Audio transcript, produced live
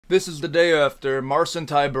This is the day after Marcin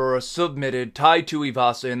Tybura submitted Tai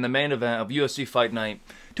Tuivasa in the main event of UFC Fight Night.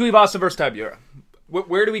 Tuivasa vs. Tybura.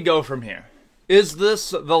 Where do we go from here? Is this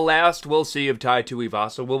the last we'll see of Tai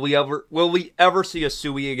Tuivasa? Will we ever see a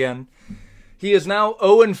Shoey again? He is now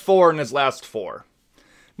 0-4 in his last 4.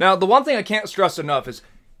 Now, the one thing I can't stress enough is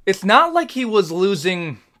it's not like he was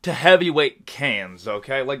losing to heavyweight cans,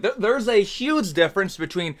 okay? Like, there's a huge difference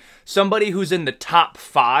between somebody who's in the top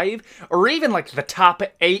 5, or even, like, the top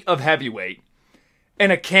 8 of heavyweight,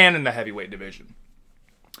 and a can in the heavyweight division.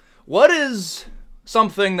 What is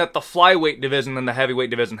something that the flyweight division and the heavyweight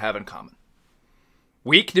division have in common?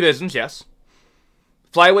 Weak divisions, yes.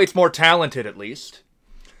 Flyweight's more talented, at least.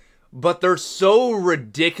 But they're so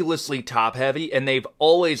ridiculously top-heavy, and they've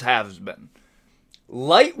always have been.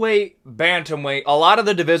 Lightweight, bantamweight, a lot of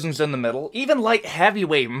the divisions in the middle, even light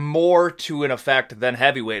heavyweight more to an effect than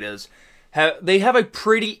heavyweight is, they have a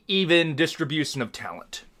pretty even distribution of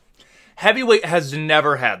talent. Heavyweight has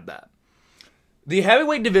never had that. The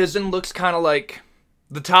heavyweight division looks kind of like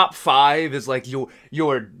the top 5 is like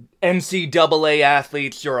your NCAA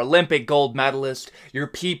athletes, your Olympic gold medalist, your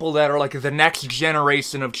people that are like the next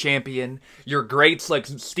generation of champion, your greats like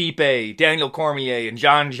Stipe, Daniel Cormier, and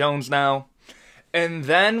John Jones now. And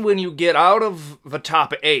then when you get out of the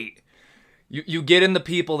top 8, you get in the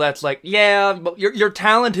people that's like, yeah, but you're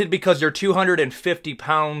talented because you're 250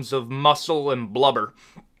 pounds of muscle and blubber.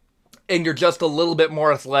 And you're just a little bit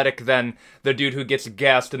more athletic than the dude who gets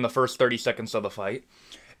gassed in the first 30 seconds of the fight.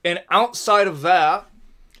 And outside of that,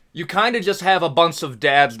 you kind of just have a bunch of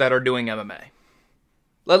dads that are doing MMA.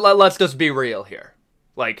 Let's just be real here.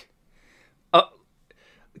 Like,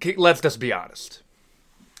 let's just be honest.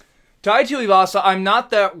 Tai Tuivasa, I'm not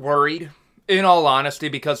that worried, in all honesty,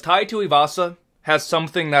 because Tai Tuivasa has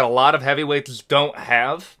something that a lot of heavyweights don't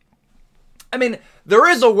have. I mean, there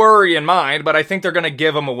is a worry in mind, but I think they're going to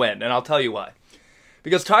give him a win, and I'll tell you why.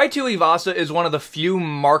 Because Tai Tuivasa is one of the few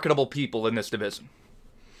marketable people in this division.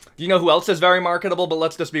 You know who else is very marketable, but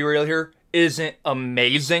let's just be real here, isn't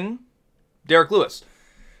amazing? Derrick Lewis.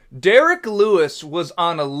 Derrick Lewis was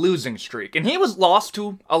on a losing streak, and he was lost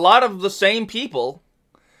to a lot of the same people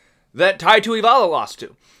that Tai Tuivasa lost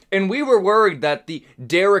to. And we were worried that the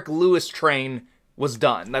Derrick Lewis train was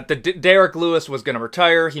done. That the Derrick Lewis was going to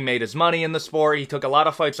retire. He made his money in the sport. He took a lot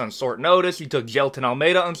of fights on short notice. He took Gelton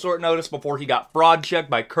Almeida on short notice before he got fraud checked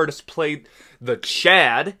by Curtis Played the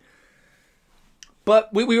Chad.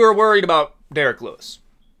 But we were worried about Derrick Lewis.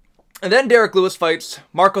 And then Derrick Lewis fights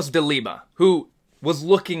Marcos de Lima, who was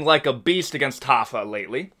looking like a beast against Tafa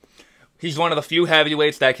lately. He's one of the few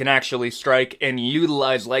heavyweights that can actually strike and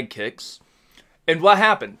utilize leg kicks. And what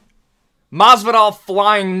happened? Masvidal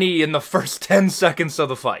flying knee in the first 10 seconds of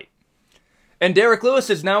the fight. And Derrick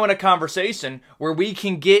Lewis is now in a conversation where we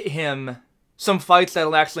can get him some fights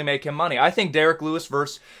that'll actually make him money. I think Derrick Lewis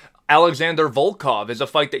versus Alexander Volkov is a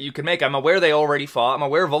fight that you can make. I'm aware they already fought. I'm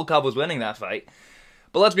aware Volkov was winning that fight.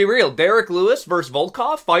 But let's be real. Derrick Lewis versus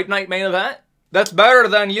Volkov, Fight Night main event. That's better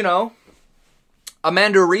than, you know,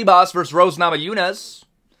 Amanda Ribas versus Rose Namajunas.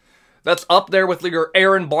 That's up there with your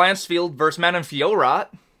Aaron Blanchfield versus Manon Fiorot.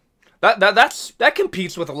 That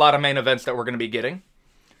competes with a lot of main events that we're going to be getting.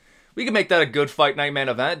 We can make that a good Fight Night main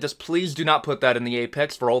event. Just please do not put that in the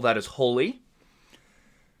apex, for all that is holy.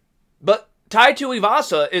 But Tai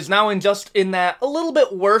Tuivasa is now in that a little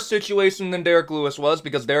bit worse situation than Derrick Lewis was,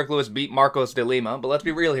 because Derrick Lewis beat Marcos de Lima. But let's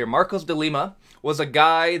be real here. Marcos de Lima was a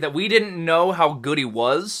guy that we didn't know how good he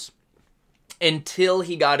was until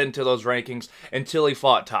he got into those rankings, until he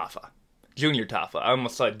fought Tafa. Junior Tafa. I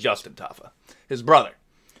almost said Justin Tafa. His brother.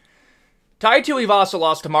 Tai Tuivasa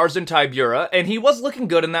lost to Marcin Tybura, and he was looking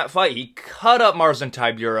good in that fight. He cut up Marcin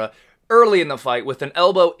Tybura early in the fight with an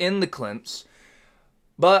elbow in the clinch.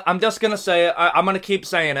 But I'm just going to say it. I'm going to keep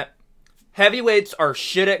saying it. Heavyweights are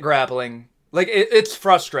shit at grappling. Like, it's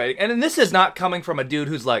frustrating. And this is not coming from a dude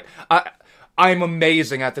who's like, I'm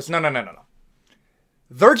amazing at this. No.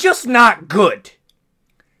 They're just not good.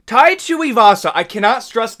 Tai Tuivasa, I cannot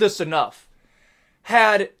stress this enough,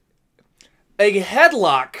 had a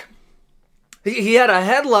headlock. He had a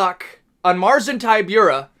headlock on Marcin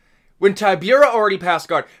Tybura when Tybura already passed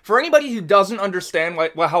guard. For anybody who doesn't understand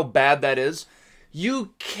how bad that is,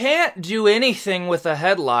 you can't do anything with a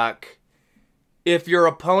headlock if your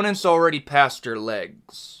opponent's already passed your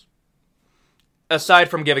legs, aside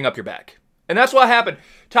from giving up your back. And that's what happened.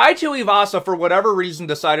 Tai Tuivasa, for whatever reason,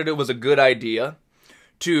 decided it was a good idea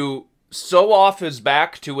to sew off his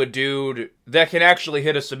back to a dude that can actually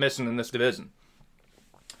hit a submission in this division.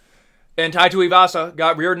 And Tai Tuivasa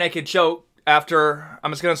got rear naked choke after,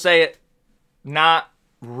 I'm just going to say it, not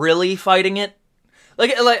really fighting it.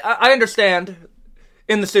 Like I understand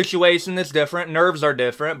in the situation, it's different. Nerves are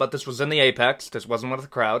different, but this was in the Apex. This wasn't with the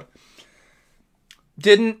crowd.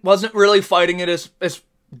 Wasn't really fighting it as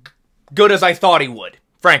good as I thought he would,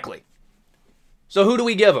 frankly. So who do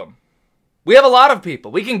we give him? We have a lot of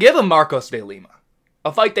people. We can give him Marcos de Lima.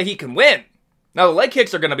 A fight that he can win. Now, the leg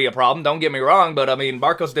kicks are going to be a problem, don't get me wrong, but I mean,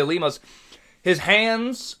 Marcos de Lima's, his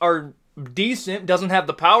hands are decent, doesn't have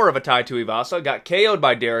the power of a Tai Tuivasa, got KO'd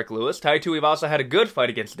by Derek Lewis. Tai Tuivasa had a good fight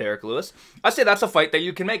against Derek Lewis. I say that's a fight that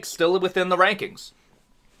you can make still within the rankings.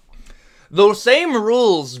 Those same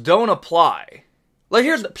rules don't apply. Like,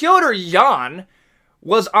 here's Petr Yan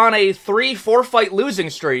was on a 3-4 fight losing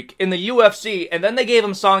streak in the UFC, and then they gave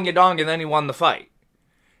him Song Yadong, and then he won the fight.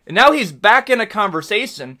 And now he's back in a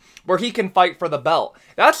conversation where he can fight for the belt.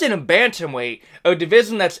 That's in a bantamweight, a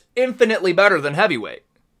division that's infinitely better than heavyweight.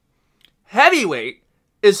 Heavyweight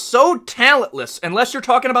is so talentless, unless you're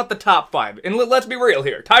talking about the top 5. And let's be real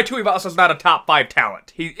here. Tai Tuivasa's not a top 5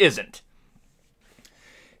 talent. He isn't.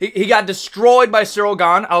 He got destroyed by Cyril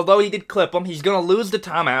Gane, although he did clip him. He's going to lose to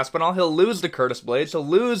Tom Aspinall. He'll lose to Curtis Blades.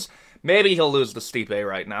 Maybe he'll lose to Stipe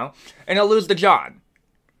right now. And he'll lose to John.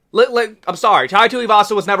 I'm sorry, Tai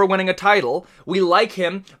Tuivasa was never winning a title. We like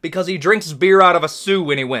him because he drinks beer out of a sewer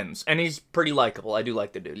when he wins. And he's pretty likable. I do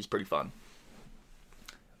like the dude. He's pretty fun.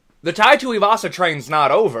 The Tai Tuivasa train's not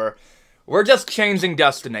over. We're just changing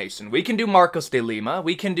destination. We can do Marcos de Lima.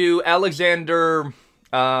 We can do Alexander,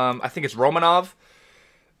 I think it's Romanov.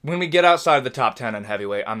 When we get outside of the top 10 in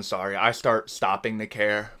heavyweight, I'm sorry, I start stopping to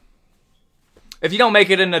care. If you don't make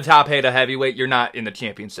it in the top 8 of heavyweight, you're not in the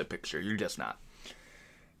championship picture. You're just not.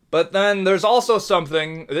 But then there's also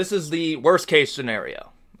something, this is the worst case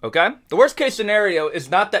scenario, okay? The worst case scenario is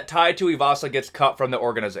not that Tai Tuivasa gets cut from the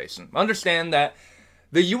organization. Understand that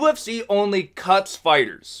the UFC only cuts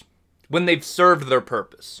fighters when they've served their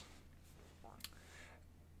purpose.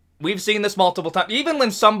 We've seen this multiple times. Even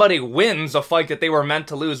when somebody wins a fight that they were meant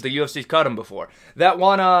to lose, the UFC's cut him before. That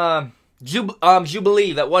one,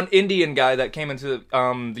 Jubilee, that one Indian guy that came into the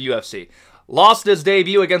UFC. Lost his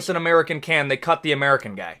debut against an American can. They cut the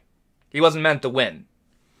American guy. He wasn't meant to win.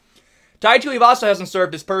 Tai Tuivasa hasn't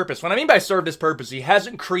served his purpose. What I mean by served his purpose, he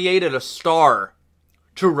hasn't created a star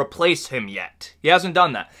to replace him yet. He hasn't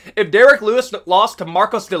done that. If Derek Lewis lost to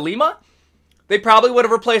Marcos de Lima, they probably would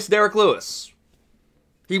have replaced Derek Lewis.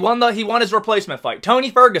 He won his replacement fight. Tony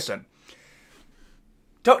Ferguson.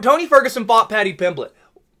 Tony Ferguson fought Paddy Pimblett.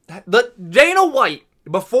 Dana White,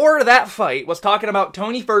 before that fight, was talking about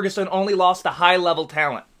Tony Ferguson only lost to high-level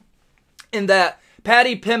talent. And that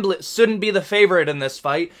Paddy Pimblett shouldn't be the favorite in this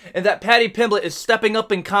fight. And that Paddy Pimblett is stepping up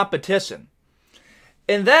in competition.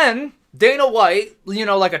 And then Dana White, you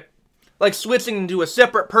know, like switching into a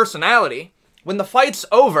separate personality, when the fight's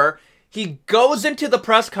over, he goes into the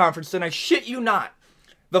press conference, and I shit you not,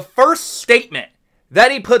 the first statement that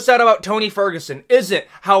he puts out about Tony Ferguson isn't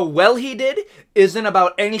how well he did, isn't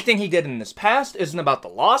about anything he did in his past, isn't about the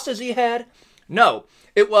losses he had. No,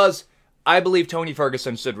 it was, I believe Tony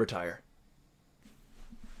Ferguson should retire.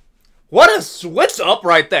 What a switch up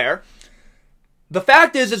right there. The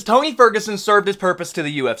fact is Tony Ferguson served his purpose to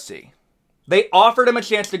the UFC. They offered him a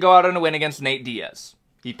chance to go out on a win against Nate Diaz.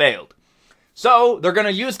 He failed. So, they're going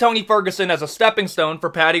to use Tony Ferguson as a stepping stone for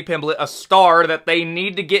Paddy Pimblett, a star that they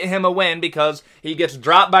need to get him a win because he gets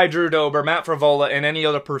dropped by Drew Dober, Matt Frevola, and any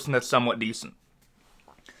other person that's somewhat decent.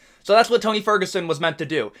 So that's what Tony Ferguson was meant to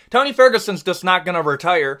do. Tony Ferguson's just not going to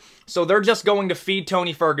retire, so they're just going to feed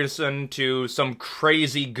Tony Ferguson to some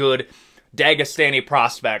crazy good Dagestani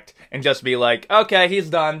prospect and just be like, okay, he's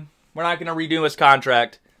done. We're not going to redo his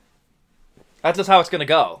contract. That's just how it's going to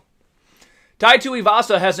go. Tai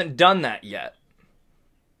Tuivasa hasn't done that yet.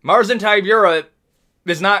 Marcin Tybura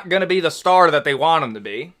is not going to be the star that they want him to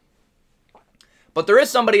be. But there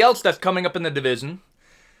is somebody else that's coming up in the division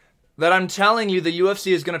that I'm telling you the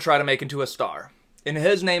UFC is going to try to make into a star. And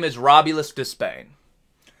his name is Robulus Despain.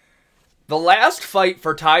 The last fight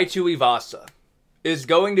for Tai Tuivasa is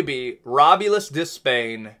going to be Robulus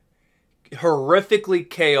Despain horrifically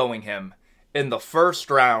KOing him in the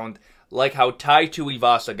first round, like how Tai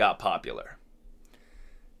Tuivasa got popular.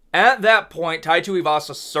 At that point, Tai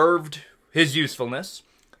Tuivasa served his usefulness.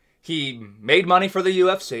 He made money for the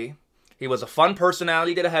UFC. He was a fun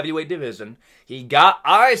personality to the heavyweight division. He got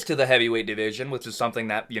eyes to the heavyweight division, which is something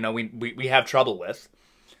that, you know, we have trouble with.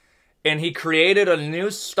 And he created a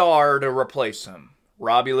new star to replace him,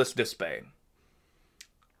 Robulus Despain.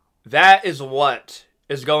 That is what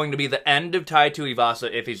is going to be the end of Tai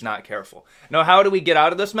Tuivasa if he's not careful. Now, how do we get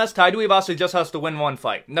out of this mess? Tai Tuivasa just has to win one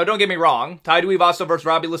fight. Now, don't get me wrong. Tai Tuivasa versus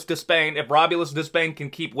Robulus Despain, if Robulus Despain can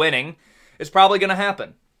keep winning, it's probably going to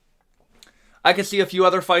happen. I can see a few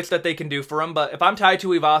other fights that they can do for him, but if I'm Tai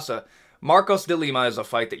Tuivasa, Marcos de Lima is a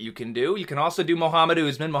fight that you can do. You can also do Muhammad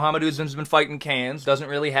Usman. Muhammad Usman's been fighting cans, doesn't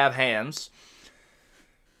really have hands.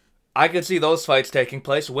 I could see those fights taking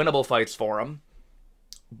place, winnable fights for him.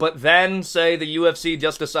 But then, say the UFC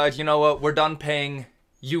just decides, you know what, we're done paying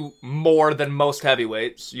you more than most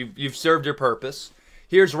heavyweights. You've served your purpose.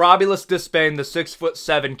 Here's Robulus Despain, the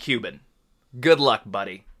 6'7" Cuban. Good luck,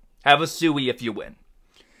 buddy. Have a suey if you win.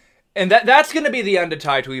 And that's going to be the end of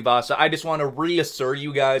Tai Tuivasa. I just want to reassure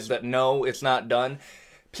you guys that no, it's not done.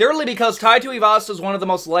 Purely because Tai Tuivasa is one of the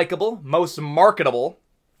most likable, most marketable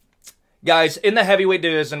guys in the heavyweight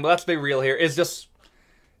division. Let's be real here.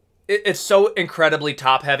 It's so incredibly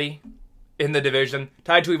top-heavy in the division.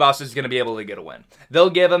 Tai Tuivasa is going to be able to get a win. They'll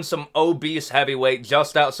give him some obese heavyweight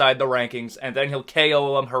just outside the rankings, and then he'll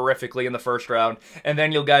KO him horrifically in the first round, and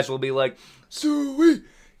then you guys will be like, Shoey,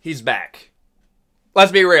 he's back.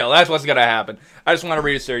 Let's be real. That's what's going to happen. I just want to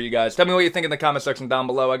reassure you guys. Tell me what you think in the comment section down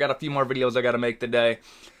below. I got a few more videos I got to make today.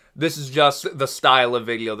 This is just the style of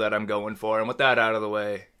video that I'm going for. And with that out of the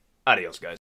way, adios, guys.